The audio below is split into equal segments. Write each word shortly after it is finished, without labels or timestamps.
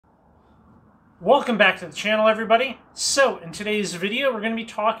Welcome back to the channel, everybody. So, in today's video, we're going to be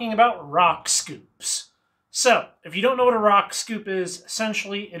talking about rock scoops. So, if you don't know what a rock scoop is,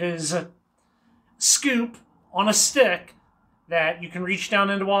 essentially it is a scoop on a stick that you can reach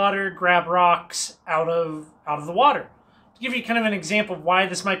down into water, grab rocks out of the water. To give you kind of an example of why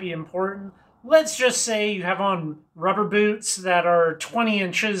this might be important, let's just say you have on rubber boots that are 20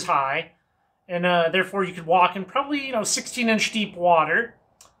 inches high, and therefore you could walk in probably 16-inch deep water.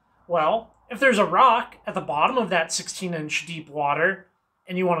 Well, if there's a rock at the bottom of that 16-inch deep water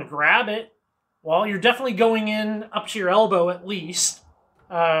and you want to grab it, well, you're definitely going in up to your elbow at least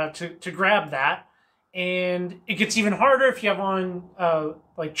to grab that. And it gets even harder if you have on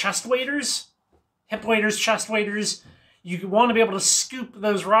like chest waders, hip waders, chest waders. You want to be able to scoop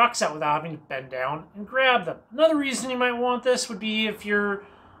those rocks out without having to bend down and grab them. Another reason you might want this would be if you're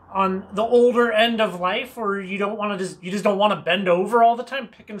on the older end of life, or you just don't want to bend over all the time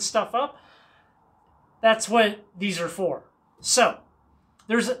picking stuff up. That's what these are for. So,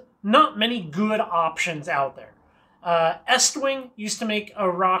 there's not many good options out there. Estwing used to make a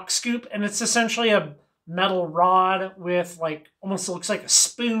rock scoop, and it's essentially a metal rod with almost looks like a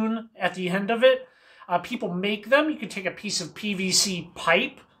spoon at the end of it. People make them. You can take a piece of PVC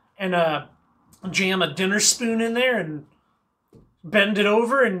pipe and jam a dinner spoon in there and bend it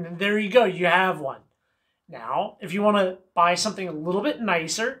over, and there you go. You have one. Now, if you want to buy something a little bit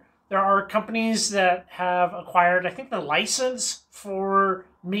nicer, there are companies that have acquired, I think, the license for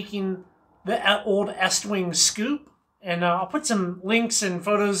making the old Estwing scoop. And I'll put some links and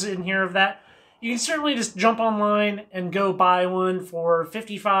photos in here of that. You can certainly just jump online and go buy one for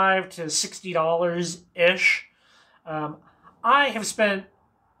 $55 to $60-ish. I have spent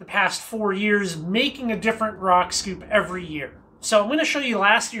the past 4 years making a different rock scoop every year. So I'm going to show you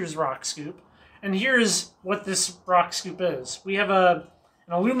last year's rock scoop. And here's what this rock scoop is. We have an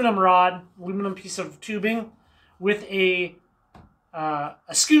aluminum rod, aluminum piece of tubing with a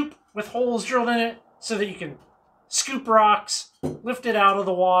scoop with holes drilled in it so that you can scoop rocks, lift it out of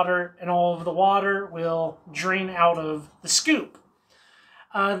the water, and all of the water will drain out of the scoop.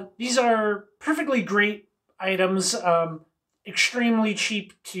 These are perfectly great items, extremely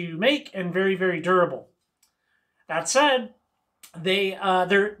cheap to make and very, very durable. That said,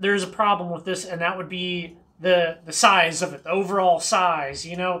 there's a problem with this, and that would be the size of it, the overall size,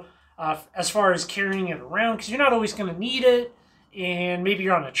 as far as carrying it around, because you're not always going to need it, and maybe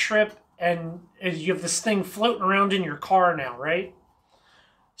you're on a trip, and you have this thing floating around in your car now, right?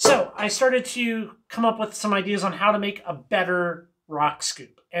 So I started to come up with some ideas on how to make a better rock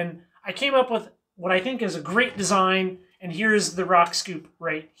scoop, and I came up with what I think is a great design, and here's the rock scoop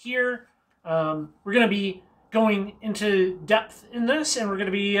right here. We're going to be going into depth in this, and we're going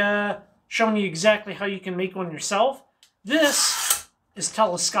to be showing you exactly how you can make one yourself. This is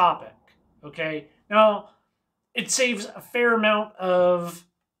telescopic, okay? Now, it saves a fair amount of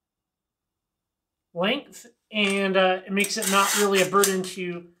length, and it makes it not really a burden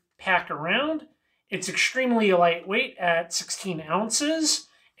to pack around. It's extremely lightweight at 16 ounces,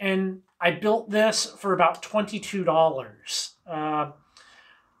 and I built this for about $22.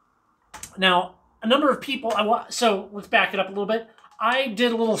 Now, a number of people, so let's back it up a little bit. I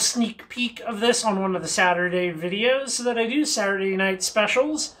did a little sneak peek of this on one of the Saturday videos that I do, Saturday night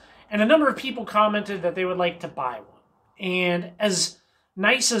specials, and a number of people commented that they would like to buy one. And as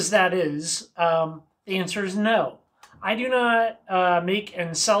nice as that is, the answer is no. I do not make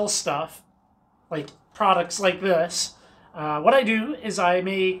and sell stuff, like products like this. What I do is I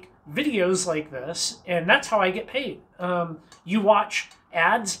make videos like this, and that's how I get paid. You watch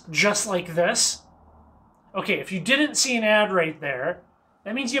ads just like this. Okay, if you didn't see an ad right there,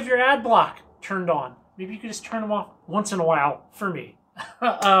 that means you have your ad block turned on. Maybe you could just turn them off once in a while for me.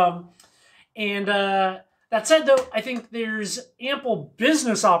 That said, though, I think there's ample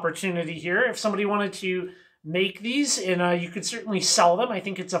business opportunity here if somebody wanted to make these, and you could certainly sell them. I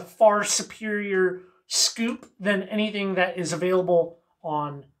think it's a far superior scoop than anything that is available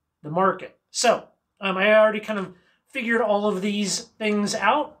on the market. So, I already kind of figured all of these things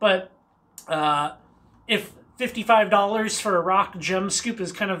out, but if $55 for a rock gem scoop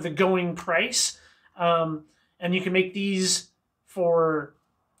is kind of the going price, and you can make these for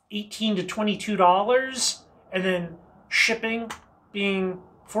 $18 to $22, and then shipping being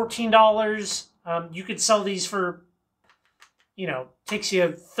 $14, you could sell these for, takes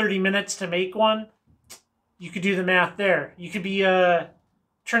you 30 minutes to make one. You could do the math there. You could be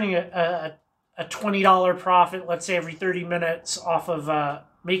turning a $20 profit, let's say, every 30 minutes off of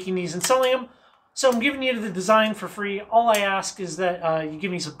making these and selling them. So I'm giving you the design for free. All I ask is that you give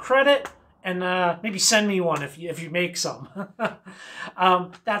me some credit and maybe send me one if you make some.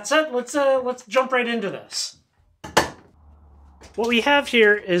 That said, let's jump right into this. What we have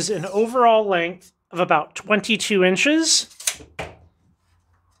here is an overall length of about 22 inches.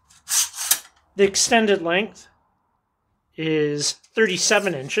 The extended length is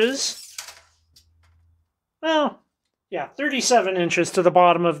 37 inches. Well, yeah, 37 inches to the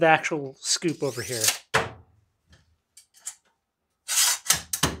bottom of the actual scoop over here.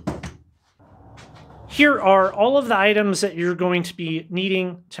 Here are all of the items that you're going to be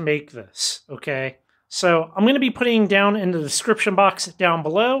needing to make this, okay? So I'm going to be putting down in the description box down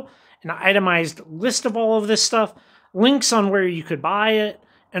below an itemized list of all of this stuff, links on where you could buy it,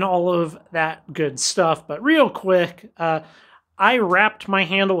 and all of that good stuff. But real quick, I wrapped my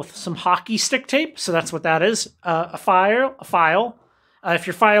handle with some hockey stick tape, so that's what that is, a file. If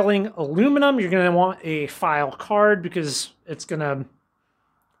you're filing aluminum, you're going to want a file card because it's going to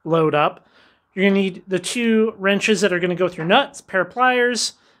load up. You're going to need the 2 wrenches that are going to go through nuts, pair of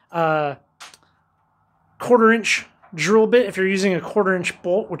pliers, 1/4-inch drill bit if you're using a 1/4-inch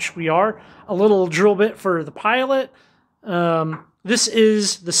bolt, which we are, a little drill bit for the pilot. This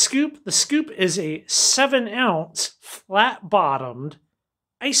is the scoop. The scoop is a 7-ounce flat-bottomed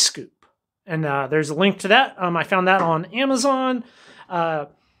ice scoop. And there's a link to that. I found that on Amazon.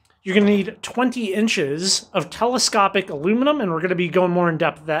 You're going to need 20 inches of telescopic aluminum, and we're going to be going more in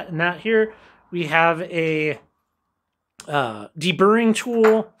depth in that here. We have a deburring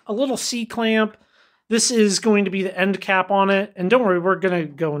tool, a little C-clamp. This is going to be the end cap on it. And don't worry, we're going to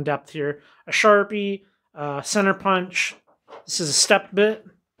go in depth here. A Sharpie, center punch. This is a step bit.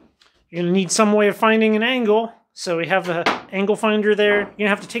 You're going to need some way of finding an angle. So we have an angle finder there. You're going to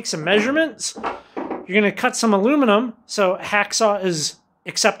have to take some measurements. You're going to cut some aluminum. So a hacksaw is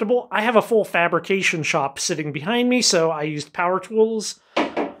acceptable. I have a full fabrication shop sitting behind me, so I used power tools.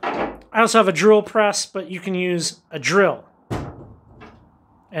 I also have a drill press, but you can use a drill.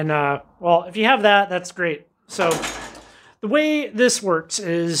 And, well, if you have that, that's great. So the way this works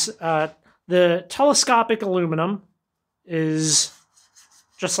is the telescopic aluminum is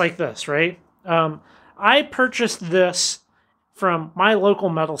just like this, right? I purchased this from my local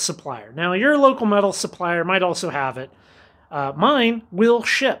metal supplier. Now, your local metal supplier might also have it. Mine will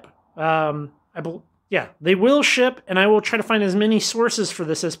ship. Yeah, they will ship, and I will try to find as many sources for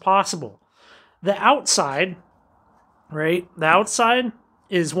this as possible. The outside, right? The outside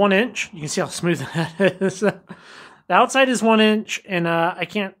is 1 inch. You can see how smooth that is. The outside is 1 inch, and I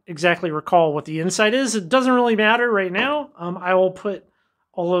can't exactly recall what the inside is. It doesn't really matter right now. I will put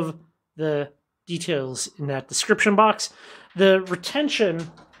all of the details in that description box. The retention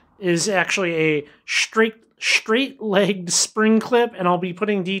is actually a straight-legged spring clip, and I'll be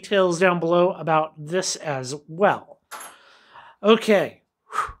putting details down below about this as well. Okay,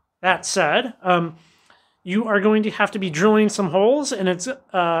 that said, you are going to have to be drilling some holes, and it's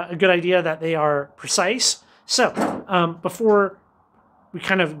a good idea that they are precise. So, before we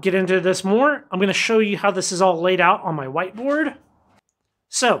kind of get into this more, I'm going to show you how this is all laid out on my whiteboard.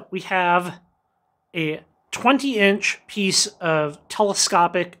 So, we have a 20-inch piece of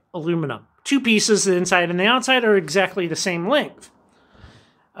telescopic aluminum. 2 pieces, the inside and the outside, are exactly the same length.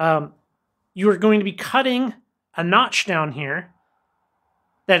 You are going to be cutting a notch down here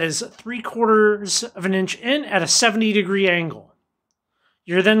that is 3/4 of an inch in at a 70-degree angle.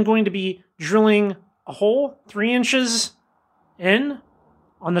 You're then going to be drilling a hole 3 inches in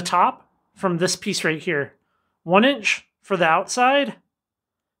on the top from this piece right here. 1 inch for the outside,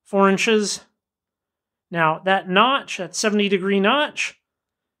 4 inches. Now, that notch, that 70-degree notch,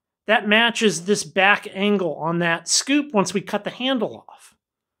 that matches this back angle on that scoop once we cut the handle off.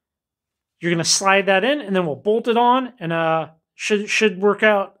 You're going to slide that in, and then we'll bolt it on, and should work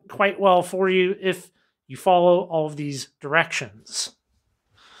out quite well for you if you follow all of these directions.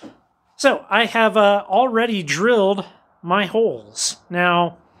 So I have already drilled my holes.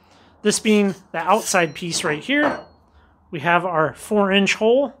 Now, this being the outside piece right here, we have our 4-inch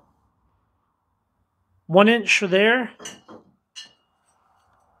hole, 1 inch there.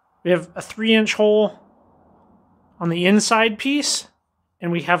 We have a 3-inch hole on the inside piece,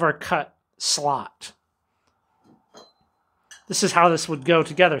 and we have our cut slot. This is how this would go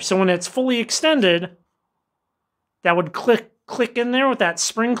together. So when it's fully extended, that would click in there with that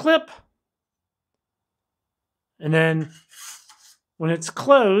spring clip. And then when it's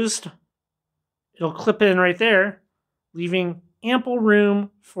closed, it'll clip in right there, leaving ample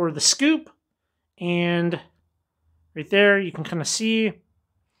room for the scoop. And right there, you can kind of see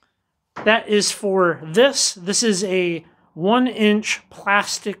that is for this. This is a 1-inch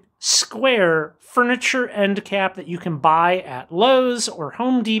plastic square furniture end cap that you can buy at Lowe's or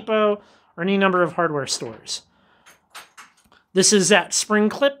Home Depot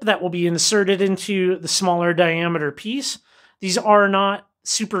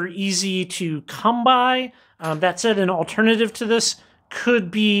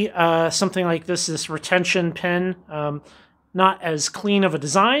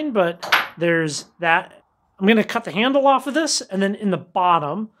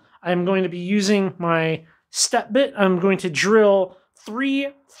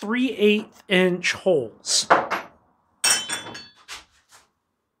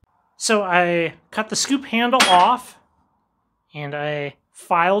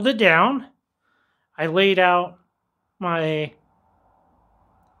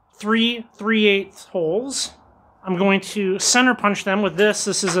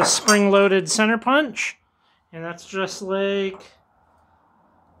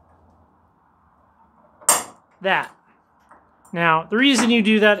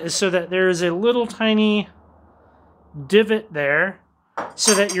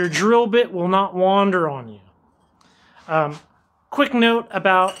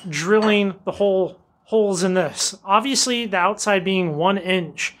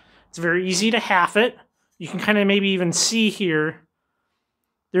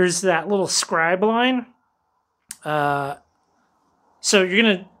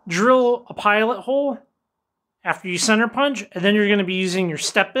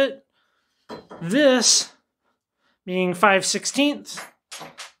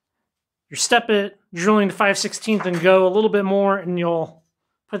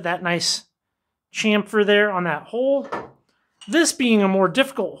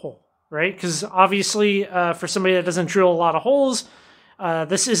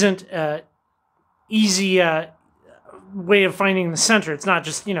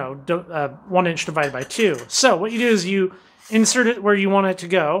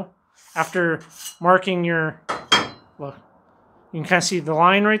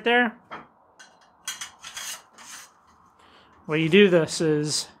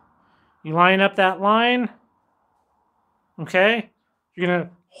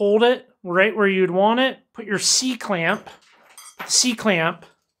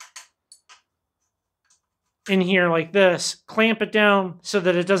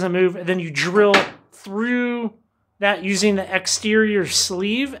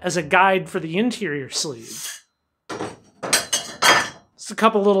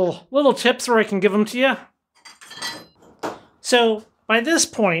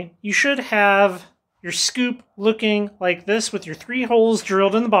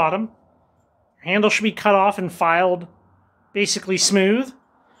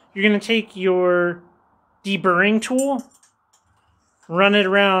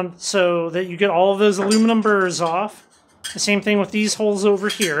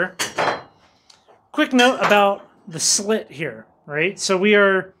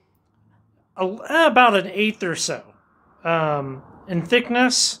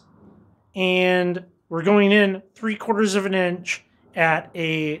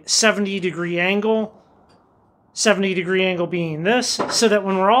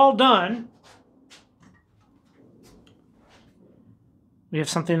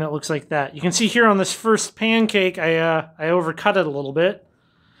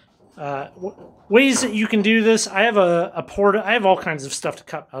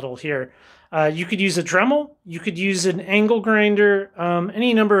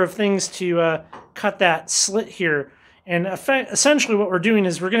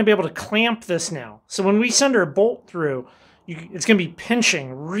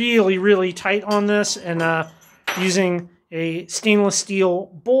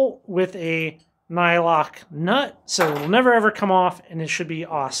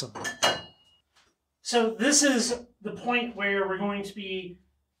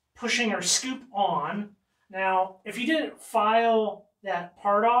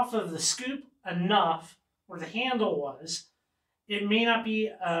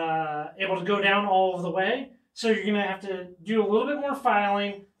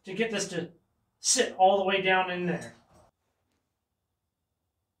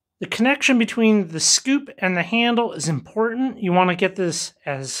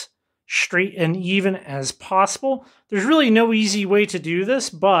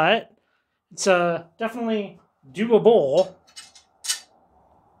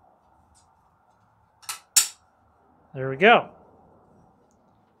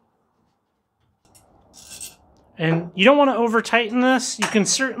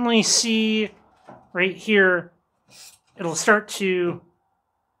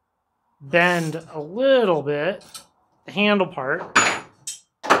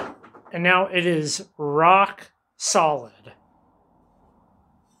and now it is rock solid.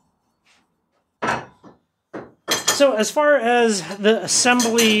 So as far as the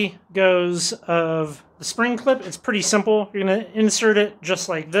assembly goes of the spring clip, it's pretty simple. You're going to insert it just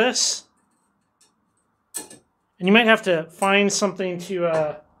like this. And you might have to find something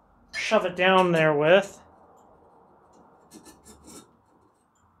to shove it down there with.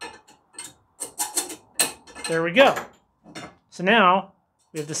 There we go. So now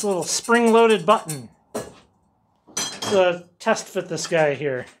we have this little spring-loaded button. Let's test fit this guy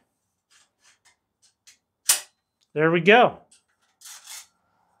here. There we go.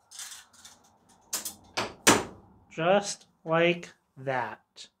 Just like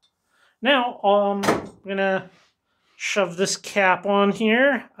that. Now, I'm gonna shove this cap on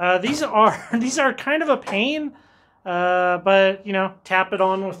here. These are kind of a pain, but you know, tap it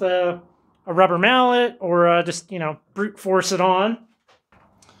on with a rubber mallet or just, you know, brute force it on.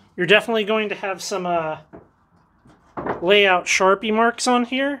 You're definitely going to have some layout Sharpie marks on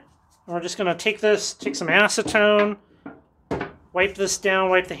here. And we're just going to take some acetone, wipe this down,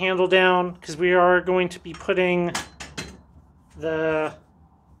 wipe the handle down, because we are going to be putting the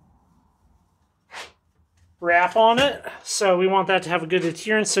wrap on it. So we want that to have a good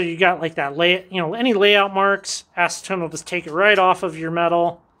adherence. So you got like that any layout marks, acetone will just take it right off of your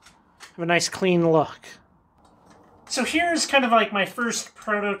metal. Have a nice clean look. So here's kind of like my first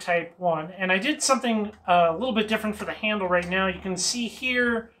prototype one, and I did something a little bit different for the handle right now. You can see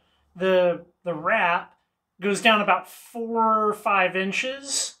here the wrap goes down about 4 or 5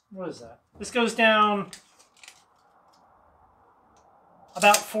 inches. What is that? This goes down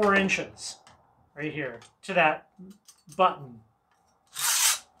about 4 inches right here to that button.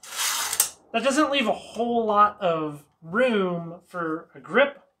 That doesn't leave a whole lot of room for a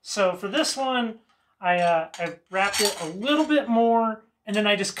grip. So for this one, I wrapped it a little bit more, and then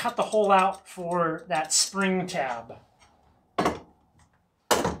I just cut the hole out for that spring tab.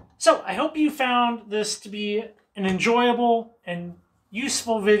 So I hope you found this to be an enjoyable and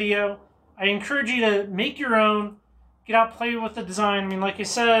useful video. I encourage you to make your own, get out, play with the design. I mean, like I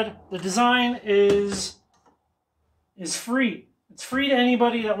said, the design is free. It's free to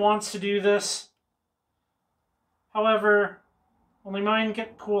anybody that wants to do this. However, only mine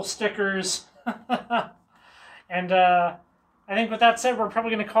get cool stickers. And I think with that said, we're probably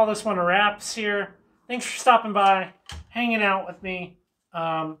going to call this one a wraps here. Thanks for stopping by, hanging out with me.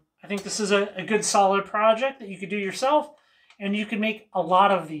 I think this is a good solid project that you could do yourself, and you can make a lot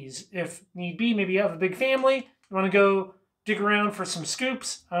of these if need be. Maybe you have a big family, you want to go dig around for some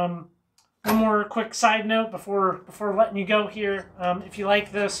scoops. One more quick side note before letting you go here. If you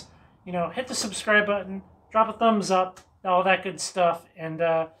like this, you know, hit the subscribe button, drop a thumbs up, all that good stuff, and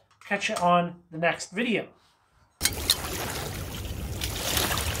catch you on the next video.